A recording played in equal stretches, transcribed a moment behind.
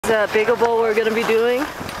bagel bowl we're going to be doing.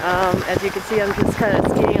 As you can see, I'm just kind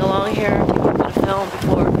of skiing along here, taking a bit of film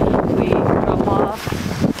before we drop off.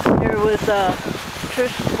 Here with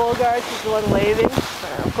Trish Bogart, she's the one waving.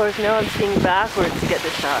 Of course, now I'm skiing backwards to get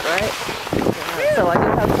this shot, right? So I do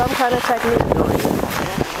have some kind of technique going.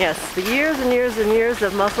 Yes, the years and years and years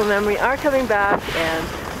of muscle memory are coming back, and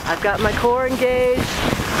I've got my core engaged.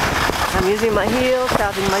 I'm using my heels,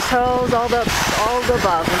 tapping my toes, all the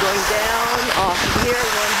above. I'm going down, off here,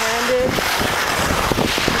 one-handed.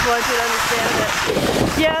 Just want you to understand that,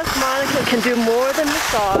 yes, Monica can do more than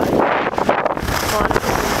massage. Monica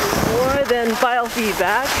can do more than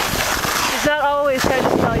biofeedback. She's not always trying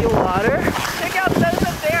to sell you water. Check out those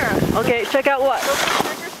up there. Okay, check out what?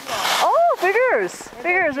 Oh, figures!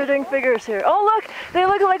 Figures, we're doing figures here. Oh look, they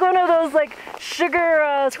look like one of those like sugar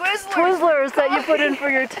Twizzlers that you put in for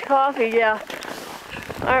your coffee, yeah.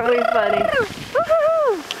 Aren't we funny?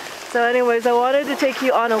 Woohoo! So anyways, I wanted to take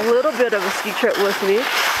you on a little bit of a ski trip with me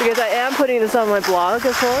because I am putting this on my blog,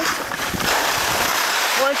 of course.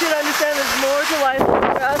 I want you to understand there's more to life than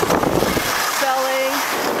just selling,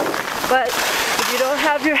 but if you don't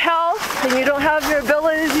have your health and you don't have your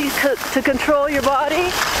ability to control your body,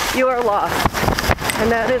 you are lost. And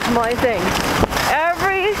that is my thing.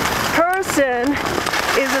 Every person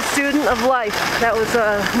is a student of life. That was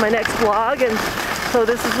my next blog, and so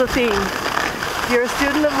this is the theme. You're a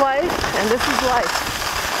student of life, and this is life.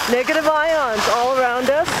 Negative ions all around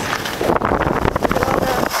us.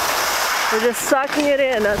 We're just sucking it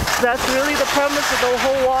in. That's really the premise of the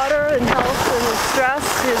whole water and health and stress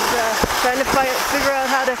is trying to figure out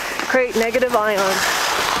how to create negative ion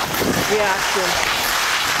reaction.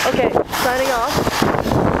 Okay, signing off.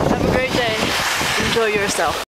 Have a great day. Enjoy yourself.